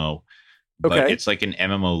MMO, but it's like an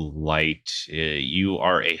MMO light. You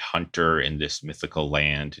are a hunter in this mythical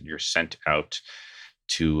land, and you're sent out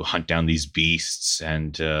to hunt down these beasts.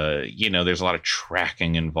 And there's a lot of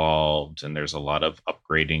tracking involved, and there's a lot of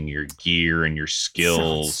upgrading your gear and your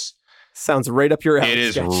skills. Sounds right up your alley. It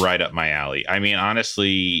is right up my alley. I mean,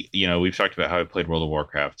 honestly, we've talked about how I played World of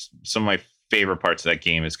Warcraft. Some of my favorite parts of that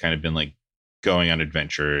game has kind of been like going on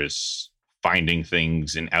adventures, finding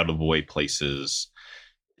things in out of the way places,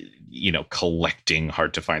 collecting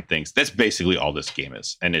hard to find things. That's basically all this game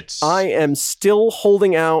is. And I am still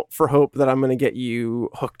holding out for hope that I'm going to get you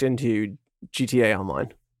hooked into GTA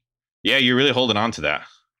Online. Yeah, you're really holding on to that.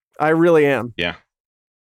 I really am. Yeah.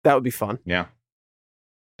 That would be fun. Yeah.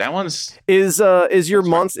 That one's is your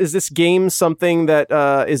monster. Is this game something that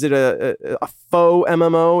is it a faux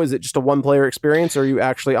MMO? Is it just a one player experience, or are you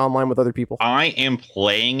actually online with other people? I am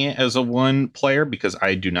playing it as a one player because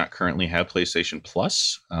I do not currently have PlayStation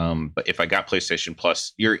Plus. But if I got PlayStation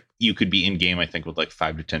Plus, you could be in game, I think, with like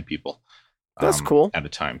 5 to 10 people. That's cool at a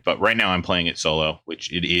time. But right now I'm playing it solo,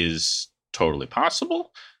 which it is totally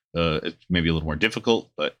possible. It's maybe a little more difficult,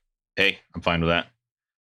 but hey, I'm fine with that.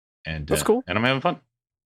 And that's cool. And I'm having fun.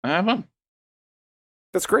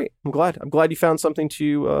 That's great. I'm glad you found something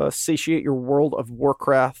to satiate your World of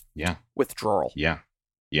Warcraft withdrawal.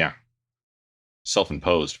 Yeah.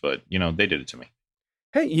 Self-imposed, but they did it to me.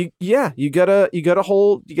 Hey, you gotta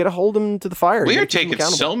hold them to the fire. We are taking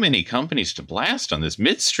so many companies to blast on this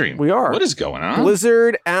midstream. We are. What is going on?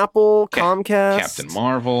 Blizzard, Apple, Comcast, Captain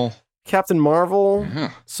Marvel. Uh-huh.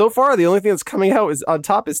 So far, the only thing that's coming out is on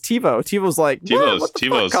top is TiVo. TiVo's like, what the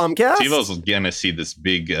fuck, Comcast? TiVo's gonna see this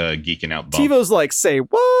big geeking out bump. TiVo's like, say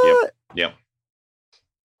what? Yep.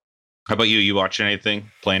 How about you? You watching anything?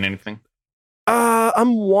 Playing anything?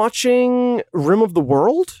 I'm watching Rim of the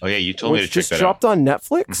World. Oh yeah, you told me to check that out. Just dropped on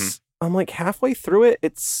Netflix. Mm-hmm. I'm like halfway through it.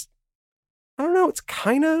 I don't know. It's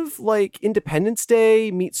kind of like Independence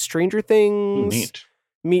Day meets Stranger Things. Ooh, neat.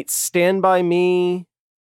 Meets Stand By Me.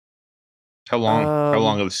 How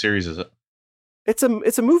long of the series is it? It's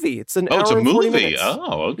a movie. It's an hour it's a and 40 movie. minutes.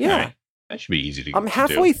 Oh, okay. Yeah. That should be easy to. I'm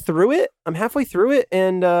halfway through it.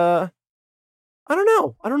 And I don't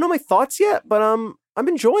know. I don't know my thoughts yet, but I'm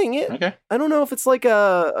enjoying it. Okay. I don't know if it's like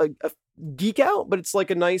a geek out, but it's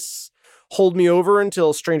like a nice hold me over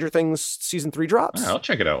until Stranger Things season 3 drops. I'll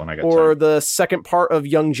check it out when I get or time. The second part of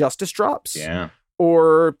Young Justice drops. Yeah.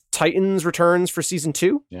 Or Titans returns for season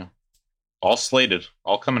 2. Yeah. All slated.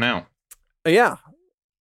 All coming out. Yeah,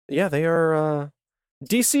 they are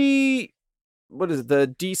DC. What is it?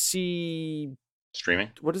 The DC streaming?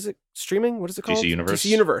 What is it? Streaming? What is it called? DC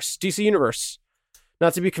Universe. DC Universe.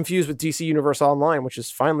 Not to be confused with DC Universe Online, which is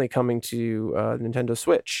finally coming to Nintendo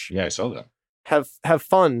Switch. Yeah, I saw that. Have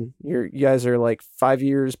fun. You guys are like 5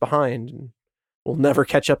 years behind, and will never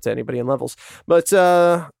catch up to anybody in levels. But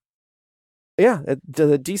the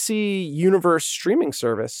DC Universe streaming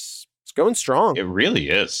service is going strong. It really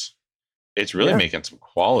is. It's really making some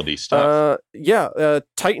quality stuff.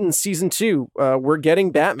 Titans season 2. We're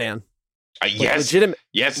getting Batman. Yes,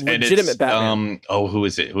 legitimate Batman. Who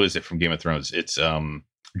is it? Who is it from Game of Thrones? It's Jorah.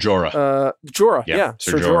 Jorah.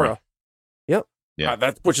 Ser Jorah. Yep.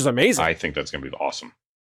 Yeah, which is amazing. I think that's gonna be awesome.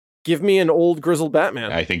 Give me an old grizzled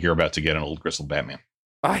Batman. I think you're about to get an old grizzled Batman.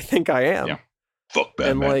 I think I am. Yeah. Fuck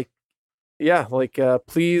Batman. And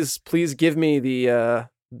please give me the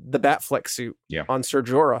Batfleck suit on Ser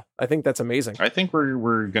Jorah. I think that's amazing. I think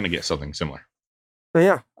we're gonna get something similar.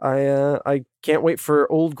 Yeah, I can't wait for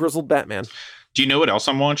old grizzled Batman. Do you know what else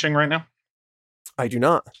I'm watching right now? I do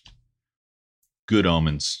not. Good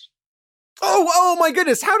Omens. Oh my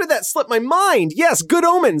goodness! How did that slip my mind? Yes, Good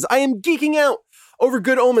Omens. I am geeking out over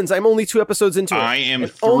Good Omens. I'm only 2 episodes into it. I am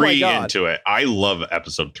 3 into it. I love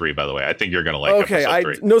episode 3, by the way. I think you're gonna like episode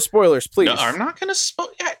 3. No spoilers, please. No, I'm not gonna spoil.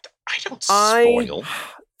 I don't spoil.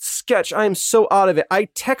 Sketch, I am so out of it. I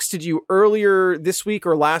texted you earlier this week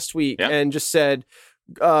or last week and just said,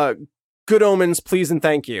 Good Omens, please and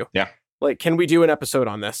thank you. Yeah. Like, can we do an episode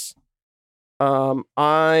on this?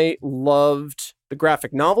 I loved the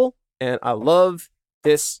graphic novel, and I love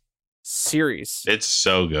this series. It's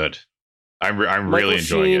so good. I'm really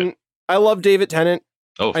enjoying it. I love David Tennant.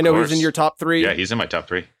 Oh, I know he's in your top 3. Yeah, he's in my top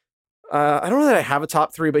 3. I don't know that I have a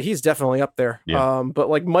top 3, but he's definitely up there. Yeah. But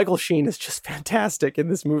like Michael Sheen is just fantastic in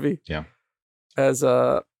this movie. Yeah. As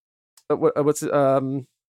what's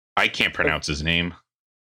I can't pronounce his name.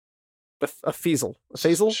 A Faisal.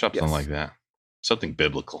 Something like that. Something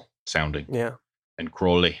biblical sounding. Yeah. And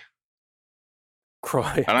Crowley.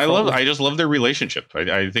 And I just love their relationship.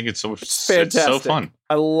 I think it's so much. It's fantastic. It's so fun.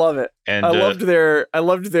 I love it. And I loved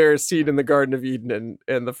their scene in the Garden of Eden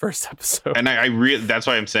in the first episode. And that's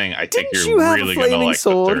why I'm saying I think Didn't you're you have really a gonna flaming like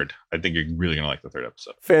sword? the third. I think you're really gonna like the third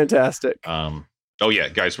episode. Fantastic. Oh yeah,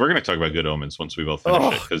 guys, we're gonna talk about Good Omens once we both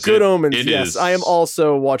finish it. Good Omens. Yes, I am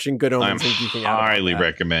also watching Good Omens and geeking out. I'm highly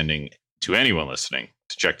recommending to anyone listening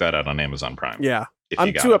to check that out on Amazon Prime. Yeah.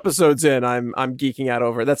 I'm 2 episodes in. I'm geeking out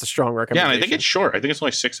over it. That's a strong recommendation. Yeah, and I think it's short. I think it's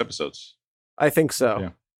only 6 episodes. I think so. Yeah.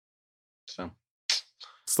 So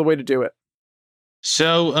it's the way to do it.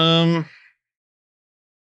 So,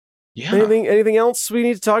 yeah. Anything else we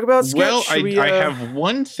need to talk about? Sketch? Well, I have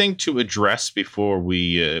one thing to address before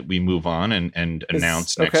we move on and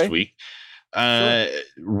announce next week. Sure.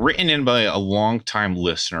 Written in by a longtime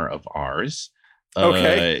listener of ours.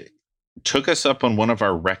 Took us up on one of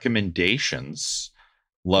our recommendations.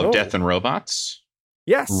 Love, Death, and Robots.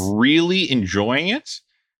 Yes. Really enjoying it.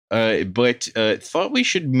 But thought we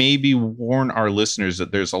should maybe warn our listeners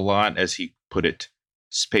that there's a lot, as he put it,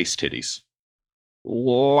 space titties. A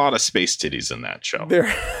lot of space titties in that show.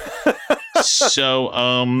 So,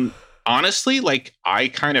 honestly, like, I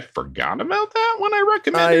kind of forgot about that when I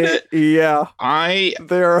recommended it. Yeah. I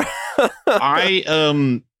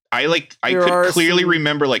could clearly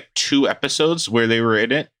remember like 2 episodes where they were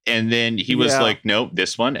in it, and then he was like, "Nope,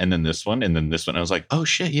 this one, and then this one, and then this one." I was like, "Oh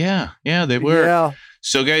shit, yeah, they were." Yeah.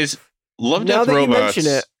 So, guys, Love, Death, Robots.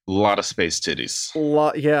 A lot of space titties. A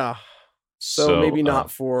lot, yeah. So maybe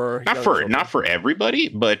not for everybody,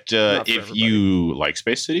 but if you like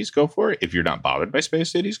space titties, go for it. If you're not bothered by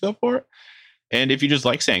space titties, go for it. And if you just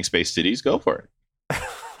like saying space titties, go for it.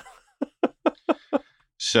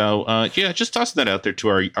 So, just tossing that out there to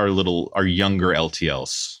our younger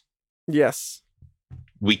LTLs. Yes.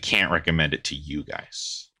 We can't recommend it to you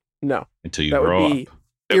guys. No. Until you grow up.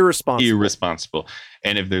 Irresponsible.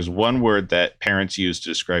 And if there's one word that parents use to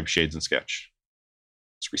describe Shades and Sketch,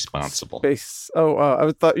 it's responsible. Space.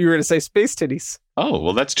 I thought you were going to say space titties. Oh,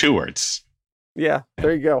 well, that's 2 words. Yeah,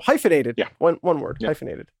 there you go. Hyphenated. Yeah. One word. Yeah.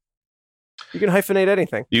 Hyphenated. You can hyphenate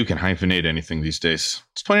anything. You can hyphenate anything these days.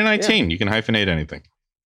 It's 2019. Yeah. You can hyphenate anything.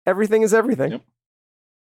 Everything is everything. Yep.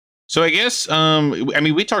 So I guess,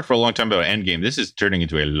 we talked for a long time about Endgame. This is turning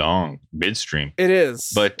into a long midstream. It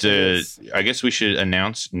is. But I guess we should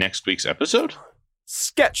announce next week's episode.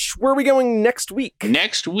 Sketch, where are we going next week?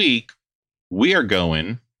 Next week, we are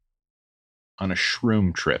going on a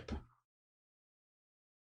shroom trip.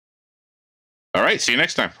 All right, see you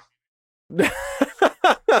next time.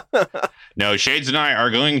 No, Shades and I are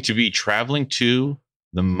going to be traveling to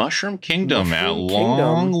the Mushroom Kingdom at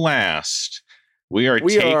long last. We are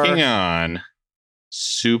taking on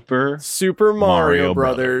Super Mario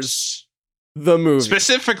Brothers, the movie.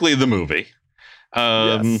 Specifically the movie.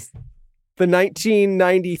 Yes. The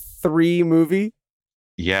 1993 movie.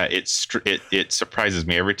 Yeah, it surprises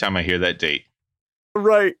me every time I hear that date.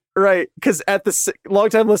 Right. Because at the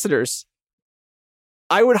longtime listeners,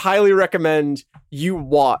 I would highly recommend you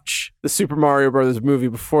watch the Super Mario Brothers movie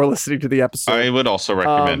before listening to the episode. I would also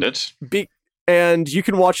recommend it. And you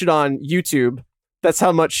can watch it on YouTube. That's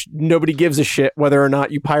how much nobody gives a shit whether or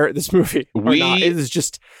not you pirate this movie or not. It is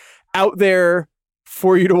just out there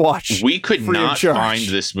for you to watch. We could not find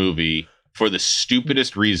this movie for the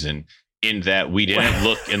stupidest reason, in that we didn't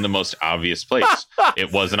look in the most obvious place.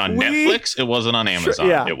 It wasn't on Netflix. It wasn't on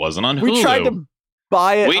Amazon. It wasn't on Hulu. We tried to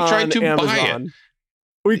buy it on Amazon.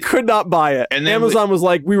 We could not buy it. And then Amazon was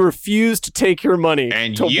like, we refuse to take your money.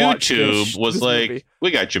 And YouTube was like, movie.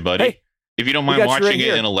 We got you, buddy. Hey, if you don't mind watching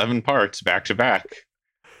it in 11 parts back to back.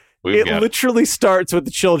 It literally starts with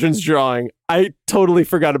the children's drawing. I totally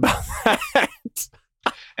forgot about that.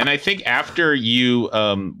 And I think after you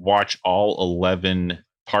watch all 11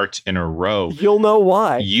 parts in a row, you'll know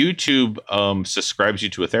why. YouTube subscribes you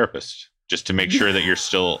to a therapist just to make sure that you're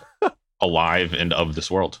still alive and of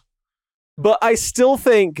this world. But I still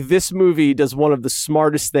think this movie does one of the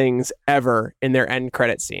smartest things ever in their end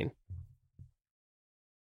credit scene.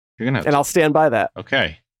 You're gonna have and I'll stand by that.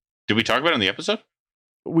 Okay. Did we talk about it in the episode?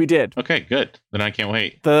 We did. Okay, good. Then I can't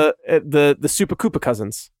wait. The Super Koopa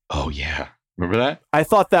cousins. Oh yeah. Remember that? I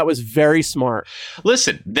thought that was very smart.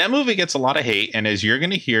 Listen, that movie gets a lot of hate, and as you're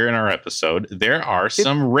going to hear in our episode, there are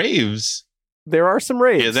some raves. There are some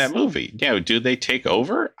raves in that movie. Yeah, do they take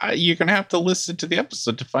over? You're going to have to listen to the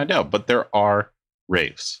episode to find out, but there are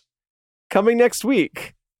raves. Coming next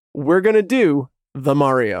week, we're going to do the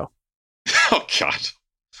Mario. Oh, God.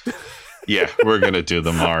 Yeah, we're going to do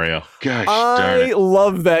the Mario. Gosh, darn it. I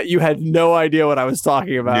love that you had no idea what I was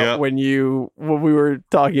talking about when we were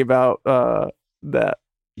talking about that.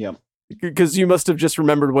 Yep. Because you must have just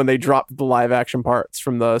remembered when they dropped the live action parts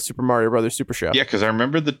from the Super Mario Brothers Super Show. Yeah, because I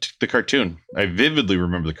remember the cartoon. I vividly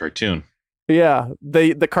remember the cartoon. Yeah,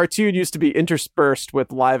 the cartoon used to be interspersed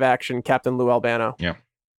with live action Captain Lou Albano. Yeah.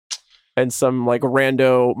 And some like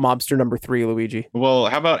rando mobster number 3 Luigi. Well,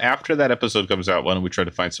 how about after that episode comes out, why don't we try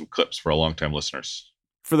to find some clips for our longtime listeners?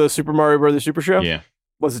 For the Super Mario Brothers Super Show? Yeah.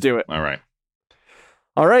 Let's do it. All right.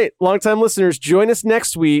 All right, longtime listeners, join us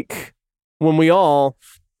next week when we all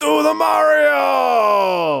do the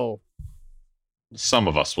Mario! Some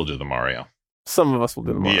of us will do the Mario. Some of us will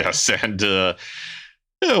do the Mario. Yes, and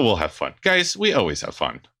we'll have fun. Guys, we always have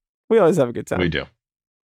fun. We always have a good time. We do.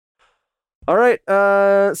 All right,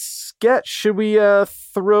 Sketch, should we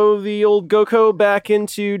throw the old GoCo back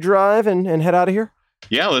into drive and head out of here?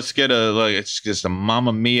 Yeah, let's get it's just a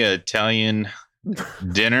Mamma Mia Italian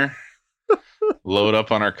dinner. Load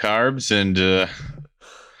up on our carbs and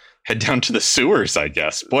head down to the sewers, I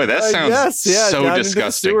guess. Boy, that sounds so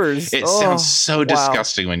disgusting. It sounds so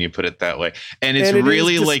disgusting when you put it that way. And it's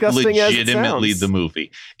really like legitimately the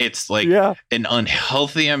movie. It's like an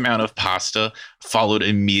unhealthy amount of pasta followed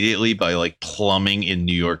immediately by like plumbing in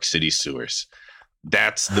New York City sewers.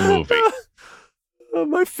 That's the movie.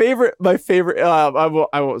 My favorite. I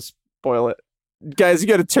won't spoil it. Guys, you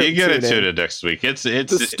got to tune in next week. It's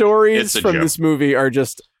the stories from this movie are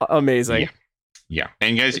just amazing. Yeah,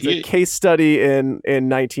 and guys, it's a case study in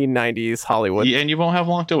 1990s Hollywood. Yeah, and you won't have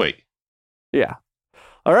long to wait. Yeah.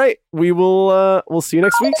 All right, we'll see you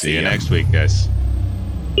next week. See you next week, guys.